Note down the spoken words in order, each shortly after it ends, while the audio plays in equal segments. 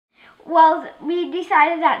Well, we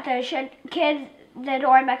decided that the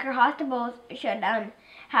Doernbecher hospitals should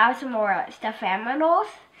have some more stuffed animals,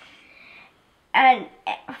 and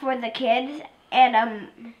for the kids,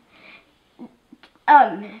 and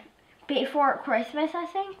before Christmas, I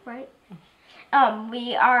think, right?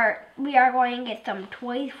 We are going to get some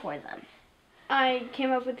toys for them. I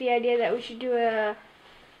came up with the idea that we should do a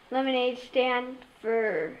lemonade stand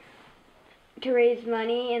to raise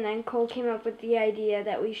money, and then Cole came up with the idea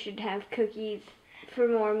that we should have cookies for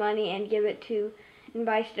more money and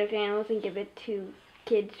buy stuffed animals and give it to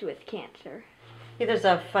kids with cancer. Yeah, there's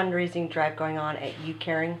a fundraising drive going on at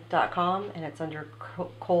youcaring.com, and it's under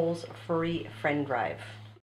Cole's Free Friend Drive.